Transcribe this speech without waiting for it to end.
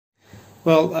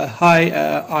Hi,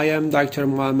 I am Dr.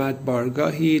 Mohammad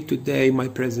Bargahi. Today my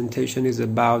presentation is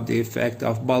about the effect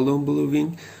of balloon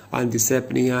blowing on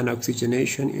dyspnea and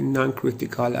oxygenation in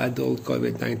non-critical adult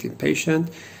COVID-19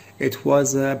 patients. It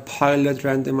was a pilot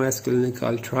randomized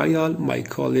clinical trial. My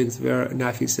colleagues were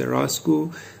Nafis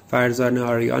Rasku, Farzan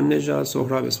Arian Nejad,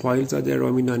 Sohrab Ismailzadeh,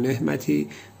 Romina Nehmati,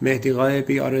 Mehdi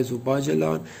Ghaibi, Arezu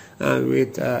Bajalan, and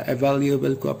with a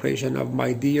valuable cooperation of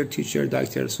my dear teacher,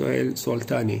 Dr. Sohail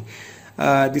Soltani.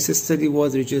 This study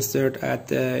was registered at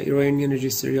the Iranian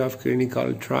Registry of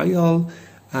Clinical Trial,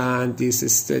 and this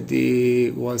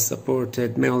study was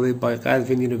supported mainly by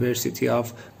Qazvin University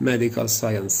of Medical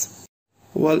Science.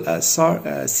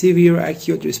 Severe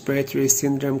acute respiratory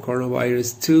syndrome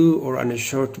coronavirus 2, or on a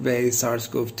short way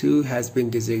SARS-CoV-2, has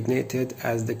been designated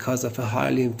as the cause of a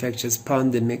highly infectious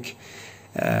pandemic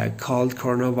called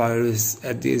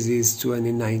coronavirus disease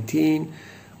 2019,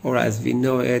 or as we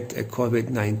know it,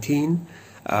 COVID-19.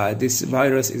 This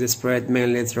virus is spread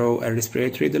mainly through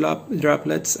respiratory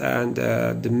droplets, and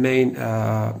the main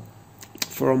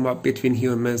form between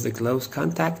humans, the close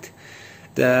contact.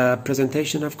 The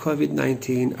presentation of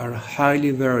COVID-19 are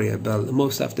highly variable.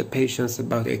 Most of the patients,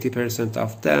 about 80%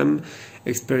 of them,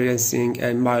 experiencing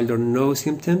mild or no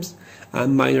symptoms,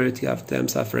 and minority of them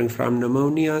suffering from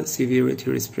pneumonia, severe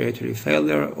respiratory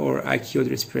failure, or acute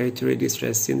respiratory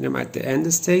distress syndrome at the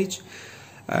end stage.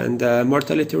 And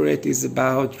mortality rate is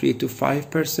about 3 to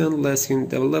 5% less in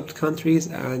developed countries,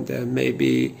 and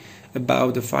maybe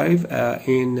about 5%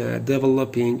 in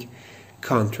developing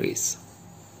countries.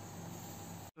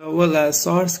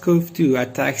 SARS-CoV-2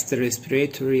 attacks the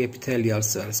respiratory epithelial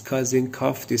cells, causing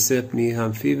cough, dyspnea,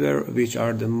 and fever, which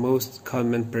are the most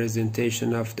common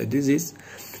presentation of the disease.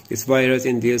 This virus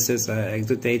induces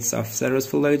exudates of serous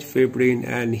fluid, fibrin,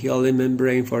 and hilly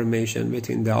membrane formation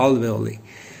within the alveoli.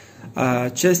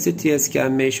 Chest CT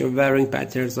scan may show varying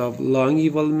patterns of lung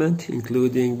involvement,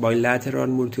 including bilateral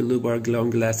multilobar lung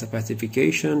glass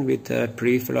opacification with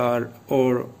peripheral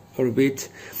or with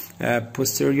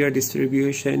posterior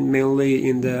distribution mainly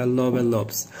in the lower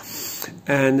lobes,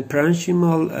 and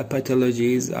parenchymal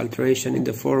pathologies, alteration in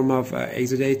the form of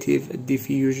exudative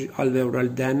diffuse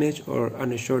alveolar damage, or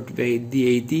on a short way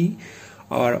DAD,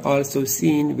 are also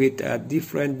seen with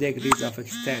different degrees of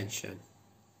extension.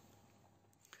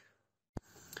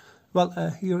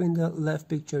 Here in the left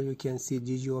picture you can see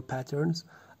GGO patterns,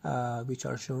 which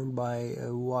are shown by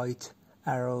white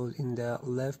arrows in the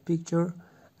left picture.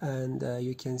 And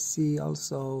you can see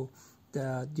also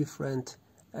the different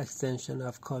extension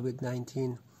of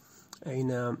COVID-19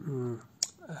 in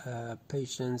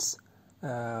patients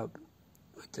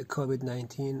with the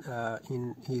COVID-19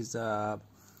 in his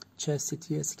chest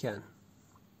CT scan.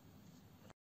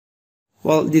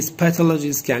 These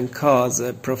pathologies can cause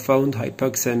profound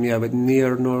hypoxemia with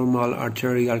near normal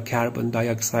arterial carbon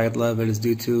dioxide levels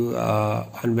due to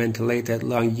unventilated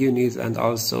lung units and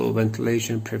also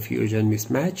ventilation perfusion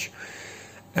mismatch.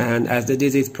 And as the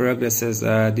disease progresses,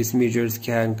 these measures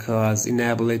can cause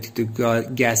inability to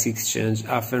gas exchange,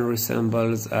 often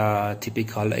resembles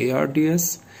typical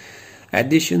ARDS.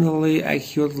 Additionally,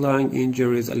 acute lung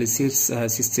injuries elicit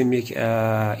systemic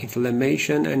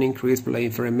inflammation and increased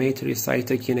pro-inflammatory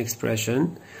cytokine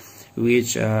expression,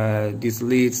 which this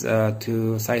leads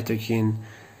to cytokine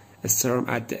storm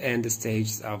at the end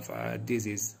stages of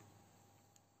disease.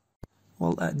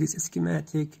 This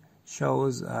schematic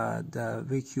shows the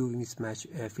VQ mismatch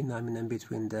phenomenon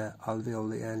between the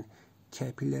alveoli and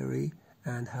capillary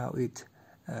and how it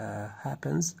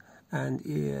happens. And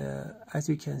as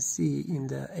you can see in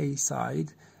the A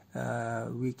side,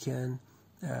 we can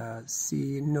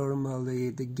see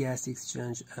normally the gas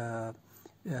exchange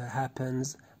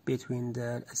happens between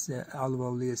the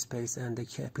alveolar space and the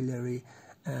capillary,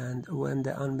 and when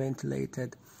the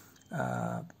unventilated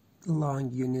lung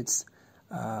units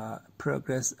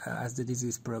progress as the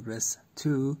disease progress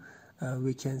too,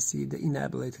 we can see the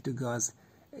inability to gas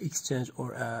exchange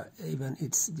or even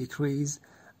its decrease.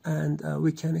 And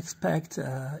we can expect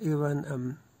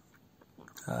even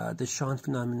the shunt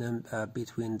phenomenon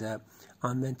between the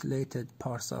unventilated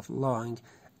parts of lung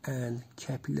and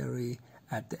capillary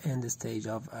at the end stage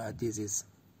of disease.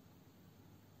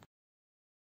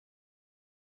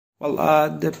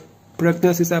 The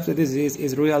prognosis of the disease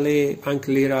is really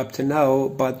unclear up to now,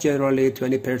 but generally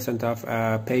 20%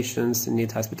 of patients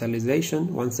need hospitalization.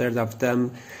 1/3 of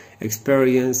them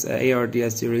experience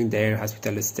ARDS during their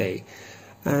hospital stay.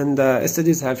 And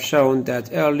studies have shown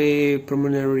that early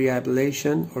pulmonary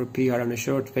rehabilitation, or PR, on a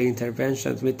short way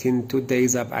interventions within 2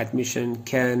 days of admission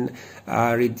can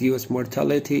reduce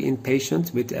mortality in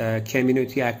patients with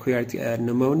community-acquired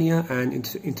pneumonia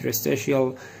and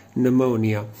interstitial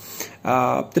pneumonia.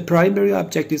 The primary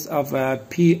objectives of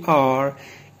PR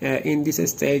in this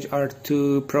stage are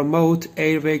to promote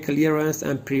airway clearance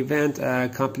and prevent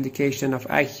complication of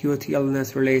acute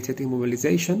illness-related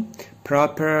immobilization.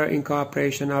 Proper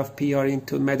incorporation of PR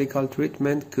into medical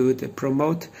treatment could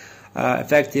promote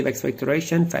effective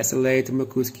expectoration, facilitate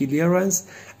mucus clearance,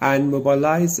 and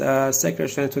mobilize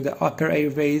secretion to the upper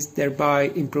airways, thereby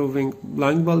improving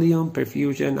lung volume,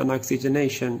 perfusion, and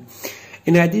oxygenation.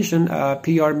 In addition,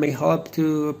 PR may help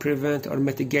to prevent or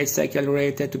mitigate sequelae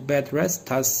related to bed rest,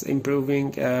 thus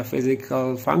improving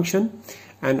physical function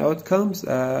and outcomes,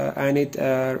 and it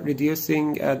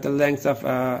reducing the length of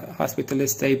hospital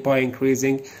stay by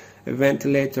increasing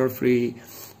ventilator-free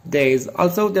days.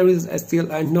 Also, there is still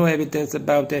no evidence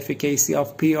about the efficacy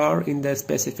of PR in the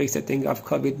specific setting of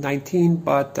COVID-19,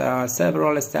 but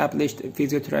several established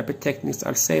physiotherapy techniques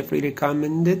are safely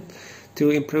recommended to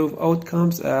improve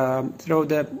outcomes through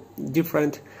the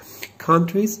different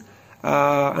countries.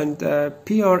 And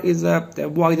PR is a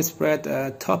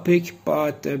widespread topic,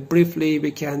 but briefly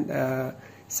we can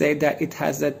say that it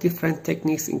has different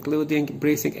techniques, including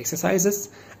breathing exercises,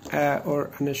 or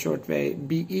in a short way,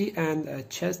 BE, and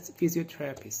chest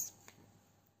physiotherapies.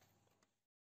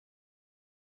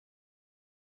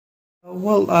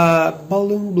 Well,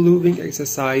 balloon blowing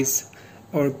exercise,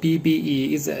 or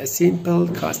BBE, is a simple,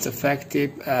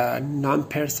 cost-effective,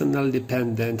 non-personal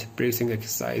dependent breathing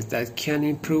exercise that can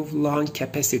improve lung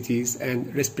capacities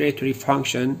and respiratory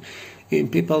function in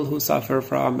people who suffer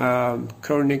from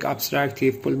chronic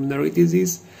obstructive pulmonary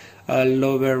disease,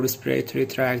 lower respiratory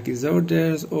tract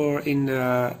disorders, or in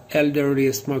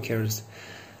elderly smokers.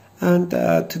 And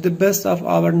to the best of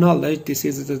our knowledge, this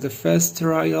is the first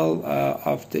trial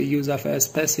of the use of a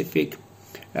specific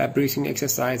breathing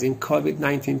exercise in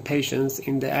COVID-19 patients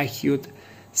in the acute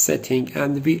setting,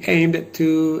 and we aimed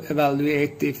to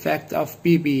evaluate the effect of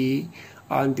BBE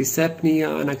on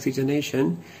dyspnea and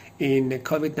oxygenation in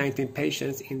COVID-19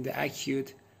 patients in the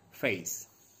acute phase.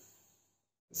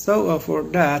 So for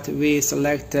that, we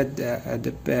selected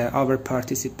our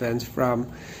participants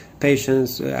from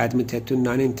patients admitted to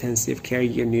non-intensive care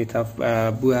unit of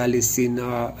Vali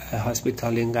Asr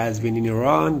Hospital in Qazvin in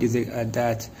Iran.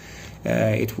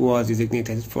 It was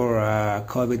designated for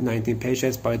COVID-19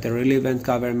 patients by the relevant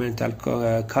governmental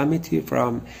committee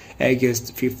from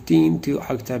August 15 to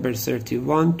October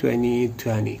 31,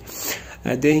 2020.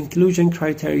 The inclusion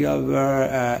criteria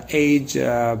were age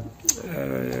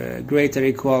greater or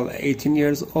equal 18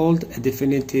 years old, a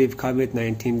definitive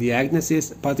COVID-19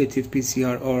 diagnosis, positive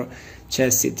PCR or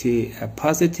chest CT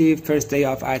positive, first day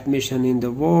of admission in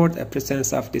the ward, a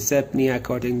presence of dyspnea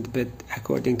according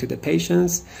to the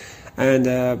patients, and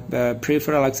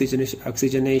peripheral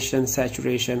oxygenation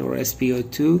saturation, or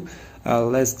SpO2,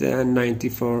 less than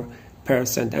 94%.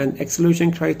 And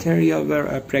exclusion criteria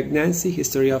were pregnancy,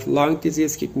 history of lung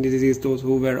disease, kidney disease, those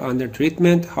who were under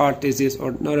treatment, heart disease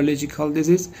or neurological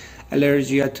disease,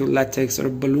 allergy to latex or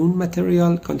balloon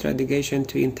material, contraindication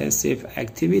to intensive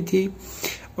activity,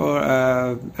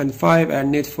 and 5, a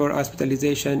need for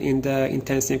hospitalization in the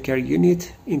intensive care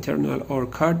unit, internal or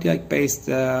cardiac, based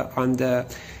on the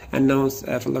announced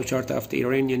flowchart of the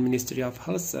Iranian Ministry of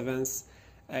Health, 7th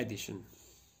edition.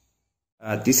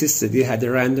 This study had a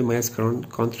randomized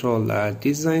control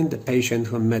design. The patients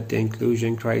who met the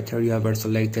inclusion criteria were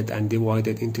selected and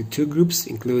divided into 2 groups,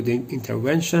 including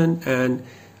intervention and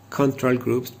control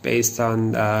groups, based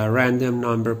on random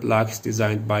number blocks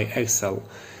designed by Excel.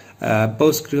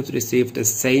 Both groups received the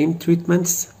same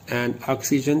treatments and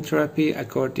oxygen therapy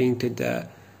according to the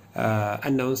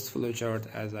announced flowchart,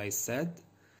 as I said.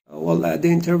 Well, the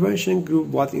intervention group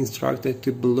was instructed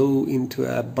to blow into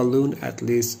a balloon at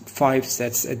least 5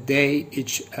 sets a day,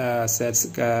 each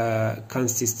set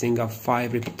consisting of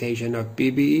 5 repetitions of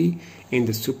BBE in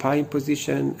the supine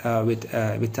position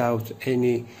without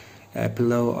any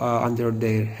pillow under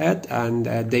their head, and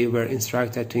they were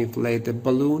instructed to inflate the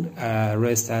balloon,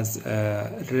 rest as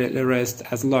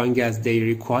long as they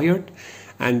required,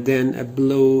 and then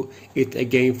blow it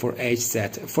again for each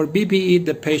set. For BBE,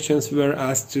 the patients were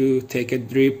asked to take a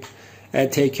deep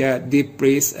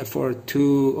breath for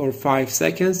 2 or 5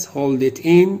 seconds, hold it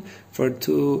in for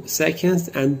 2 seconds,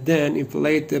 and then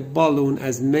inflate the balloon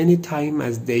as many times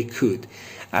as they could.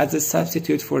 As a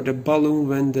substitute for the balloon,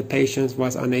 when the patient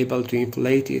was unable to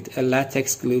inflate it, a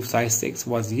latex glove size 6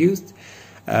 was used.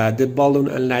 The balloon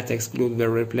and latex glue were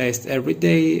replaced every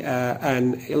day,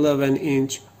 and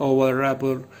 11-inch oval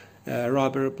rubber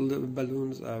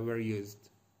balloons were used.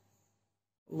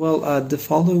 Well, the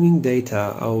following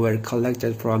data were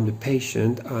collected from the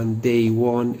patient on day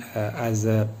 1 as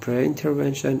a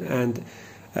pre-intervention and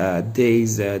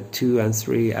days 2 and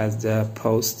 3 as the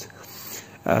post.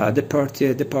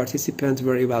 The participants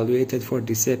were evaluated for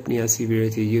dyspnea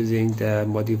severity using the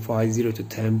modified 0 to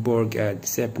 10 Borg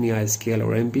dyspnea scale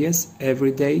or MBS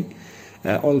every day.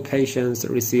 All patients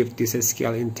received this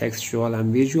scale in textual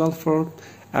and visual form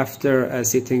after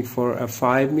sitting for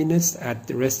 5 minutes at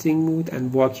the resting mood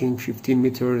and walking 15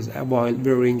 meters while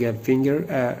wearing a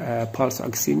finger pulse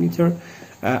oximeter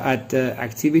at the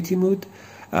activity mood.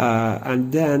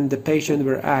 And then the patient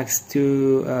were asked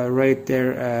to rate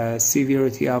their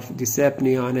severity of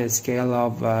dyspnea on a scale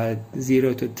of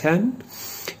 0 to 10.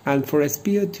 And for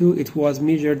SpO2, it was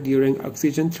measured during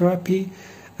oxygen therapy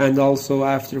and also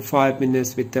after 5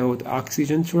 minutes without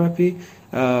oxygen therapy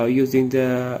using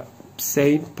the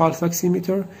same pulse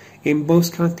oximeter. In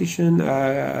both conditions,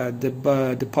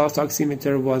 the pulse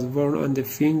oximeter was worn on the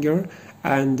finger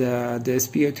and the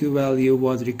SpO2 value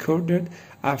was recorded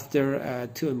after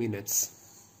 2 minutes.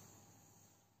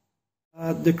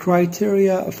 The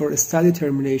criteria for study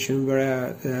termination were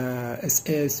a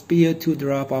SpO2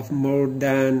 drop of more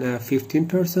than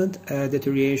 15%,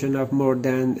 deterioration of more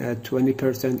than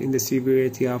 20% in the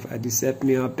severity of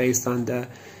dyspnea based on the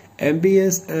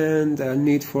MBS, and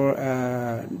need for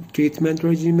treatment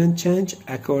regimen change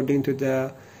according to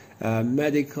the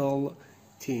medical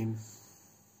team.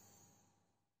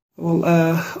 Well,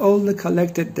 all the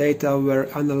collected data were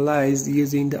analyzed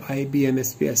using the IBM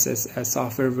SPSS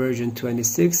software version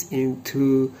 26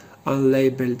 into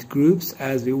unlabeled groups,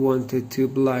 as we wanted to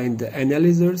blind the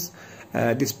analyzers.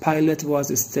 This pilot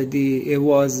study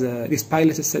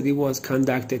was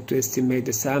conducted to estimate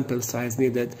the sample size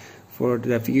needed for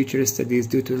the future studies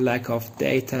due to lack of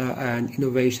data and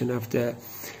innovation of the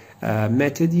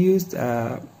method used.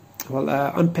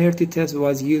 Unpaired test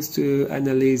was used to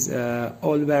analyze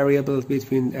all variables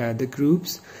between the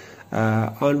groups,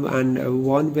 and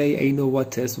one-way ANOVA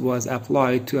test was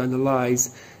applied to analyze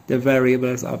the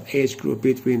variables of age group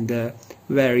between the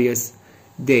various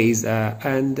days,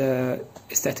 and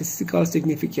statistical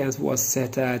significance was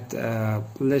set at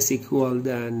less equal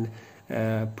than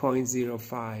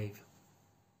 0.05.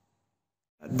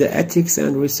 The Ethics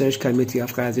and Research Committee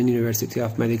of Qazvin University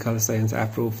of Medical Science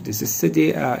approved this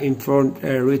study. Informed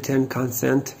written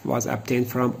consent was obtained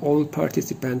from all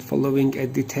participants following a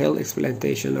detailed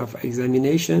explanation of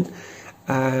examination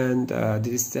and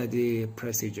the study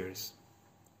procedures.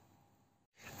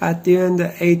 At the end,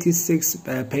 86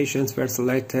 patients were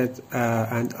selected,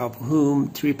 and of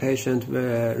whom 3 patients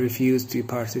were refused to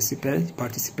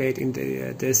participate in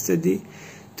the study.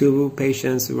 2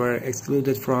 patients were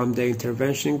excluded from the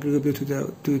intervention group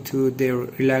due to their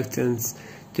reluctance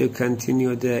to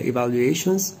continue the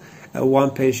evaluations.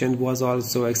 1 patient was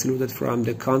also excluded from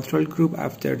the control group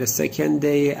after the second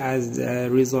day as a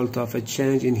result of a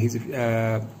change in his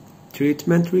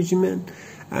treatment regimen.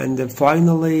 And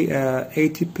finally,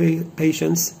 80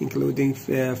 patients, including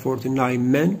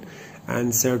 49 men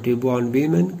and 31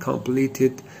 women,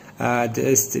 completed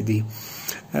the study.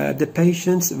 The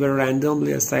patients were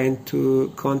randomly assigned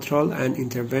to control and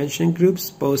intervention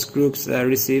groups. Both groups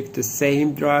received the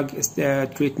same drug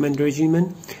treatment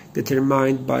regimen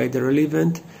determined by the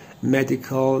relevant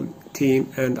medical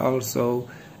team and also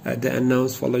the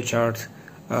announced flowchart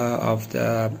of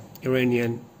the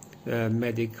Iranian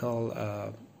medical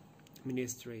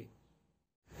ministry.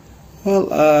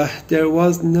 Well, there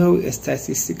was no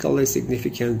statistically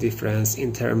significant difference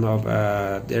in terms of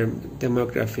their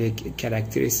demographic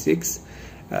characteristics,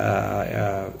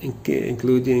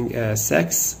 including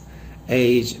sex,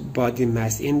 age, body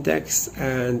mass index,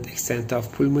 and extent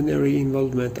of pulmonary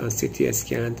involvement on CT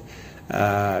scan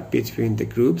between the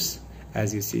groups,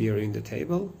 as you see here in the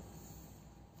table.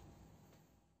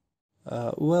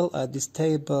 This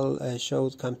table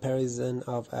shows comparison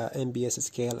of MBS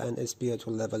scale and SpO2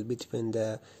 level between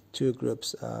the 2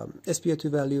 groups. SpO2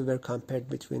 value were compared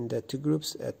between the 2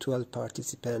 groups. 12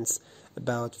 participants,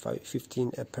 about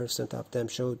 15% of them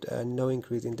showed no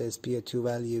increase in the SpO2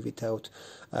 value without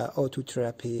O2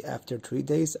 therapy after 3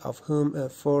 days, of whom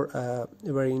 4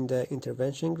 were in the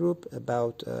intervention group,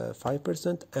 about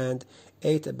 5%, and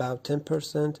 8, about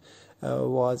 10%,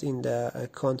 was in the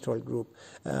control group.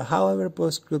 However,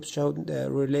 both groups showed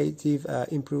relative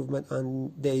improvement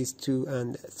on days 2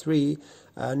 and 3.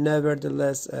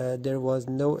 Nevertheless, there was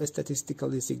no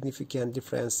statistically significant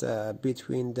difference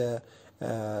between the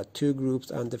 2 groups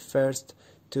on the first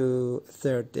to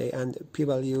third day, and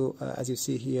p-value, as you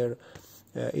see here,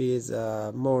 is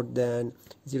more than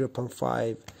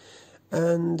 0.5.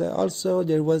 And also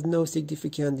there was no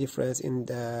significant difference in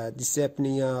the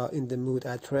dyspnea in the mood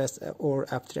at rest or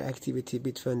after activity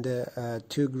between the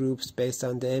 2 groups based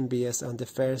on the MBS on the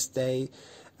first day.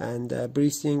 and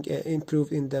breathing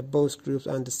improved in the both groups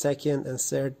on the second and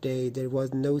third day. There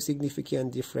was no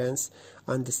significant difference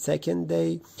on the second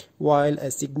day, while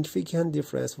a significant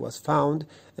difference was found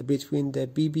between the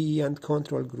BBE and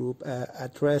control group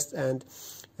at rest and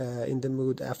in the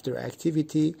mood after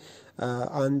activity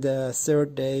on the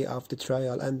third day of the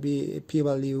trial, and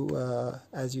p-value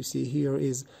as you see here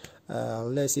is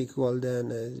less equal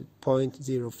than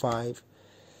 0.05.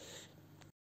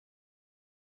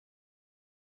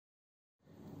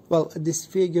 Well, this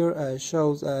figure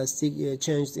shows a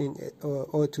change in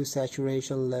O2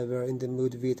 saturation level in the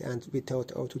mood with and without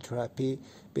O2 therapy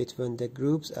between the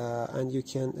groups, and you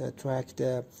can track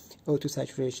the O2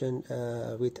 saturation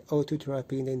with O2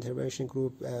 therapy in the intervention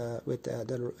group with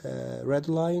the red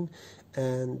line,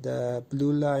 and the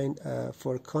blue line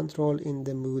for control in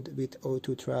the mood with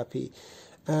O2 therapy.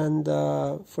 And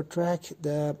for track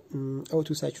the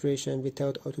O2 saturation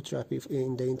without O2 therapy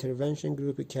in the intervention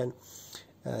group, you can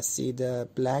see the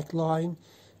black line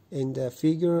in the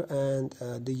figure and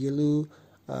the yellow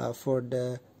for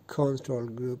the control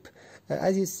group.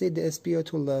 As you see, the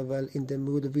SpO2 level in the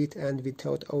mood with and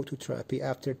without O2 therapy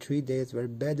after 3 days were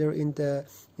better in the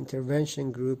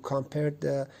intervention group compared to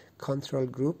the control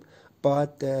group,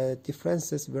 but the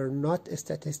differences were not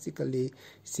statistically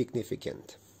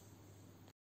significant.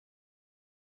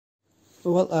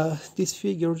 Well, this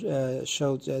figure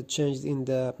shows change in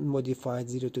the modified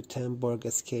 0 to 10 Borg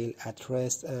scale at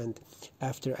rest and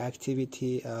after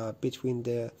activity between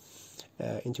the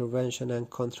intervention and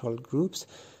control groups.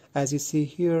 As you see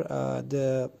here,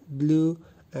 the blue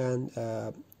and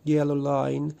yellow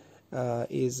line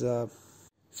is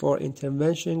for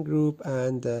intervention group,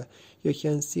 and you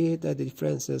can see the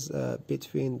differences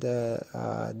between the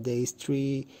days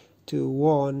 3 to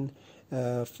 1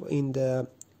 in the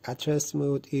at rest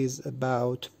mode is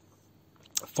about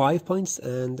 5 points,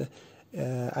 and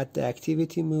at the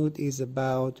activity mode is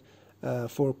about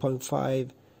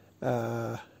 4.5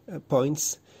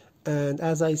 points. And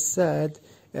as I said,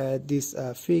 this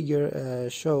figure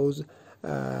showed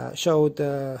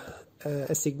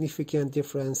significant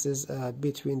differences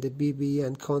between the BB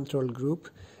and control group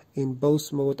in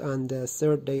both mode on the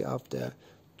third day of the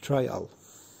trial.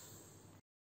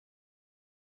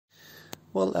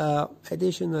 Well,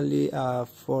 additionally,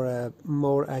 for a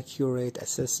more accurate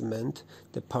assessment,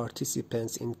 the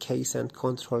participants in case and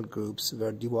control groups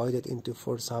were divided into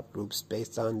 4 subgroups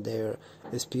based on their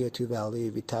SpO2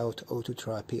 value without O2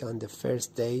 therapy on the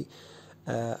first day,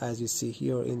 as you see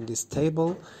here in this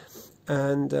table.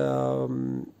 And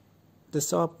the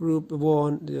subgroup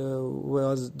 1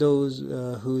 was those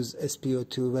whose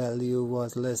SpO2 value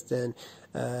was less than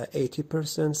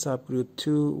 80%. Subgroup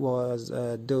 2 was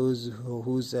those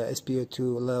whose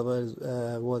SpO2 level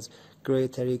was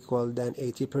greater or equal than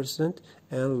 80%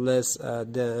 and less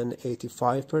than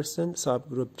 85%.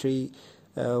 Subgroup 3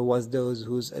 was those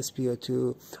whose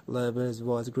SpO2 levels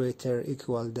was greater or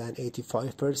equal than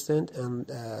 85% and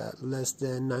less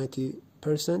than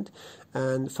 90%.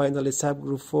 And finally,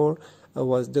 subgroup 4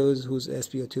 was those whose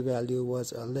SpO2 value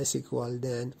was less equal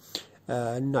than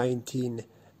 19%.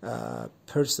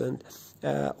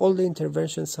 All the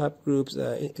intervention subgroups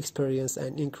experienced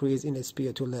an increase in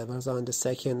SpO2 levels on the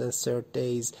second and third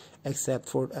days, except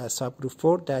for subgroup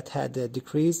 4 that had a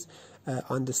decrease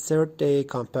on the third day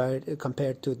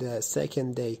compared to the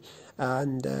second day.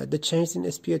 And the change in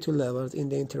SpO2 levels in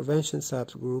the intervention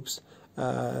subgroups,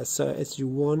 so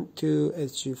SG1 to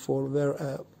SG4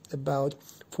 were about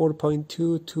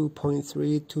 4.2,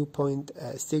 2.3,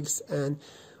 2.6 and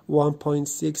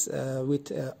 1.6 with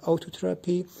O2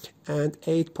 therapy, and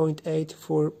 8.8,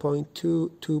 4.2,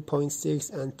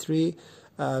 2.6 and 3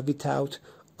 without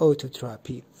O2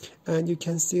 therapy. And you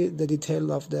can see the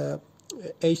detail of the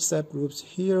age subgroups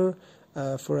here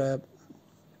for a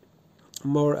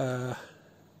more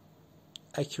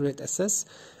accurate assess.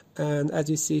 And as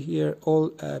you see here,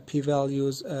 all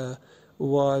p-values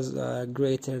was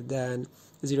greater than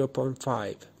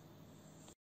 0.5.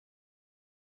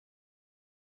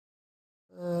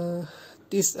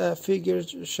 This figure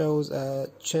shows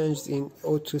change in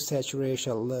O2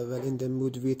 saturation level in the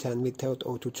mood with and without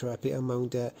O2 therapy among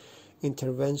the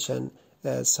intervention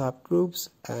subgroups.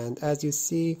 And as you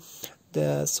see,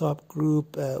 the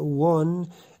subgroup 1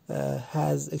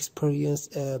 has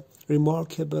experienced a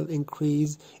remarkable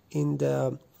increase in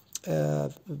the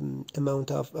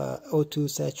amount of O2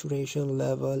 saturation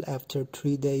level after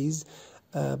 3 days,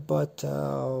 but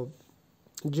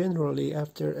Generally,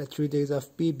 after 3 days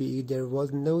of BBE, there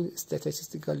was no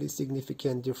statistically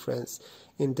significant difference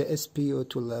in the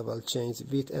SpO2 level change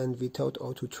with and without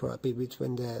O2 therapy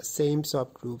between the same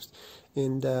subgroups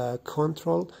in the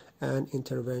control and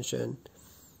intervention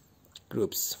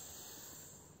groups.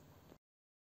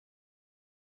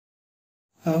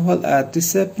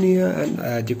 Dyspnea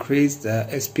and decreased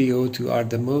SpO2 are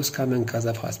the most common cause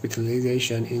of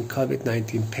hospitalization in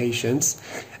COVID-19 patients.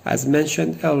 As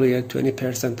mentioned earlier,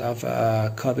 20% of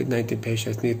COVID-19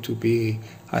 patients need to be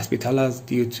hospitalized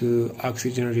due to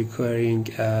oxygen-requiring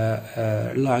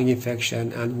lung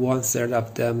infection, and 1/3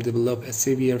 of them develop a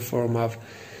severe form of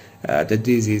the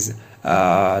disease.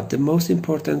 The most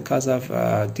important cause of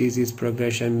disease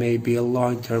progression may be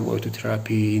long-term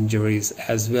autotherapy injuries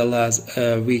as well as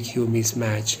VQ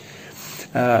mismatch.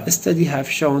 Studies have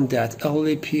shown that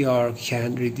early PR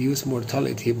can reduce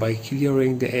mortality by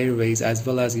clearing the airways as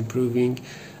well as improving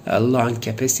lung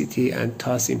capacity and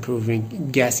thus improving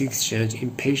gas exchange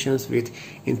in patients with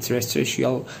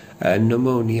interstitial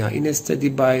pneumonia. In a study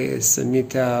by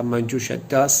Samita Manjusha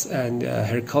Das and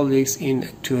her colleagues in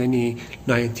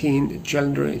 2019,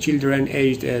 children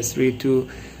aged 3 to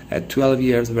 12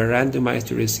 years were randomized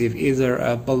to receive either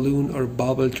a balloon or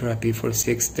bubble therapy for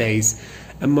 6 days.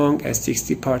 Among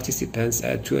 60 participants,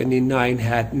 29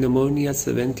 had pneumonia,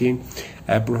 17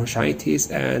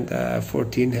 bronchitis, and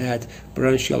 14 had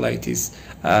bronchiolitis.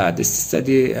 The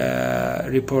study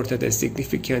reported a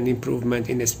significant improvement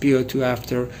in SpO2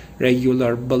 after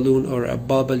regular balloon or a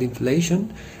bubble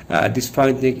inflation. This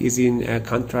finding is in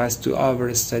contrast to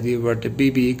our study where the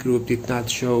BBE group did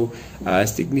not show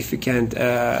significant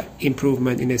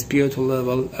improvement in SpO2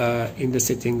 level in the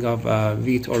setting of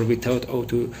with or without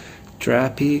O2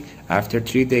 therapy after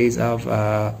 3 days of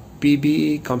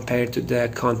BBE compared to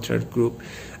the control group.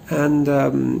 And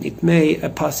a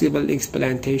possible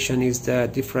explanation is the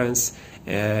difference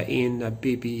in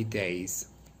BBE days.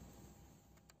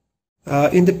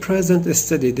 In the present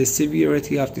study, the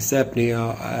severity of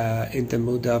dyspnea in the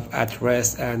mood of at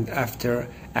rest and after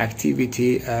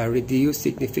activity reduced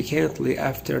significantly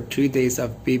after 3 days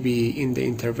of BBE in the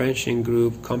intervention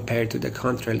group compared to the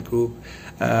control group.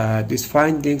 These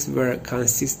findings were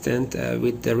consistent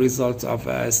with the results of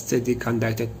a study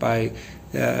conducted by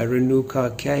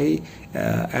Renuka K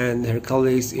and her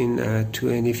colleagues in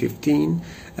 2015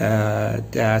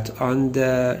 that on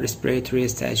the respiratory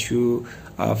statue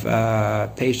of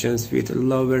patients with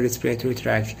lower respiratory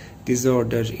tract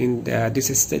disorders. In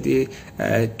this study,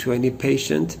 20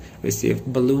 patients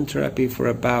received balloon therapy for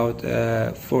about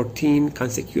 14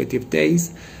 consecutive days.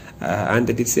 And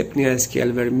the dyspnea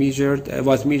scale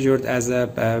was measured as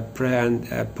a pre and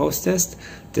post test.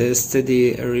 The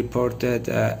study reported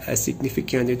a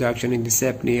significant reduction in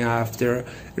dyspnea after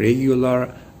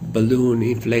regular balloon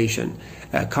inflation.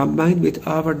 Combined with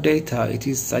our data, it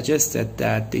is suggested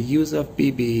that the use of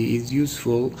BBE is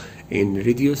useful in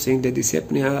reducing the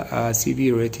dyspnea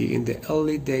severity in the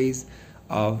early days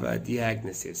of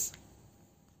diagnosis.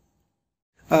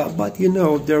 But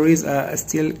there is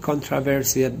still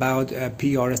controversy about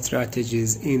PR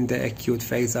strategies in the acute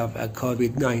phase of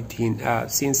COVID-19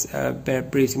 since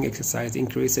breathing exercise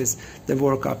increases the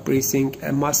work of breathing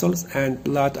muscles and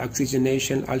blood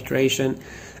oxygenation alteration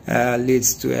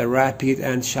leads to a rapid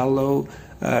and shallow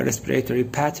respiratory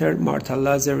pattern. Martha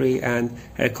Lazari and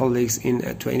her colleagues in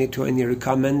 2020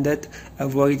 recommended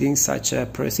avoiding such a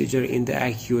procedure in the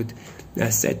acute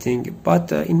setting,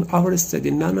 but in our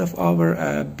study none of our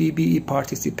BBE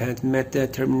participants met the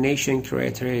termination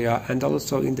criteria, and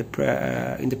also in the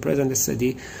present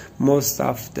study most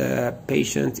of the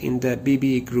patients in the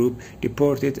BBE group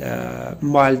reported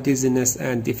mild dizziness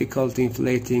and difficulty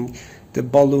inflating the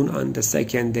balloon on the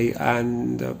second day,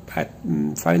 and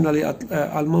finally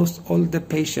almost all the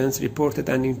patients reported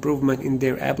an improvement in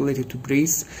their ability to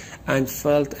breathe and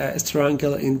felt a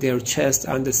struggle in their chest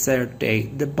on the third day.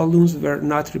 The balloons were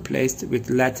not replaced with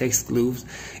latex gloves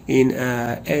in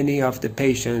any of the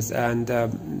patients, and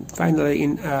finally,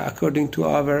 according to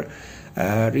our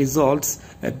results,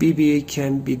 BBE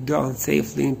can be done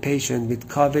safely in patients with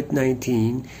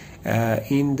COVID-19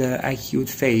 in the acute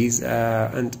phase,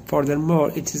 and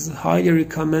furthermore it is highly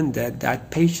recommended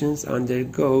that patients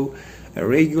undergo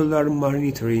regular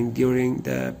monitoring during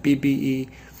the BBE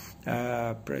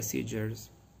procedures.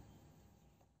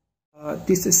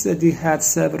 This study had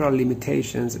several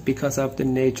limitations because of the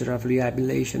nature of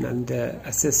rehabilitation and the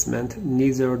assessment.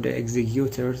 Neither the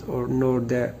executors nor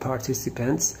the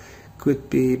participants could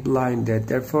be blinded.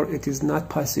 Therefore, it is not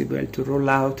possible to rule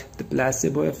out the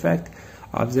placebo effect,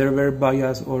 observer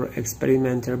bias, or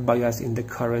experimental bias in the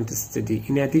current study.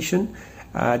 In addition,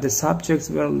 The subjects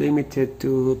were limited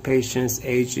to patients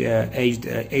aged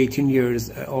 18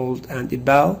 years old and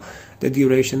above. The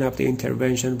duration of the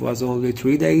intervention was only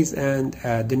 3 days, and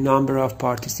the number of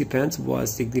participants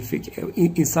was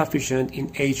insufficient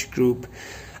in age group.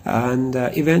 And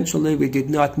eventually we did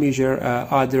not measure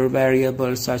other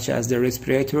variables such as the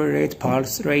respiratory rate,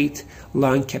 pulse rate,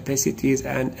 lung capacities,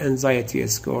 and anxiety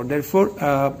score. Therefore,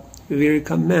 we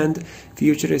recommend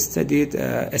future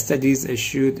studies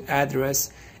should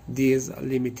address these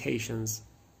limitations.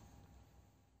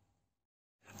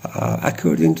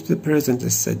 According to the present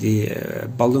study,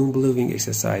 balloon blowing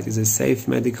exercise is a safe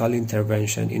medical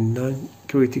intervention in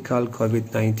non-critical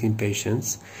COVID-19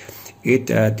 patients. It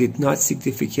did not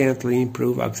significantly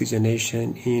improve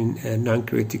oxygenation in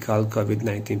non-critical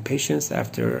COVID-19 patients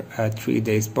after 3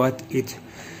 days, but it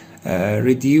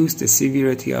reduced the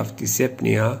severity of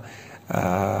dyspnea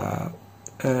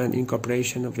and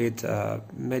incorporation of it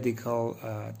medical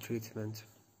treatment.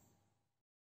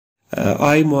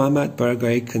 I, Mohammad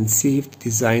Bargahi, conceived,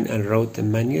 designed, and wrote the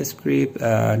manuscript.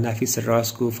 Nafis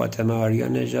Rasku, Fatima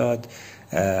Aryanejad,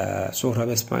 Sohrab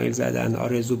Ismailzad, and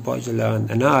Arezu Bajalan,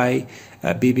 and I,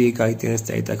 BB guidance,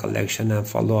 data collection, and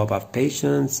follow-up of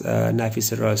patients.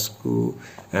 Nafis Rasku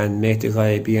and Mehdi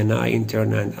Ghaibi and I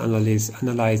intern and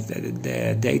analyzed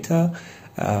the data.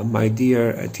 My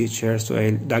dear teacher,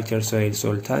 Dr. Sohail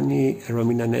Sultani,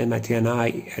 Romina Ne'mati, and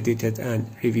I edited and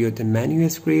reviewed the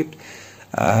manuscript.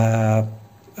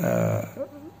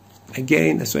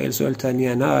 Again, Sohail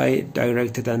Sultani and I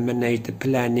directed and managed the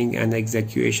planning and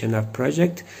execution of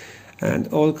project, and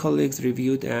all colleagues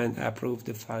reviewed and approved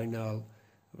the final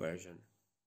version.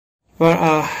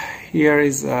 Well, here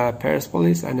is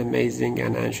Persepolis, an amazing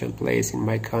and ancient place in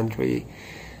my country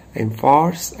in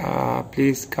Fars.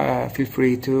 Please feel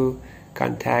free to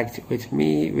contact with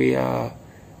me via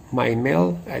my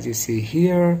mail, as you see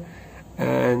here.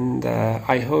 And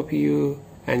I hope you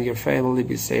and your family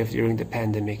be safe during the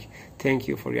pandemic. Thank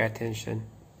you for your attention.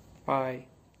 Bye.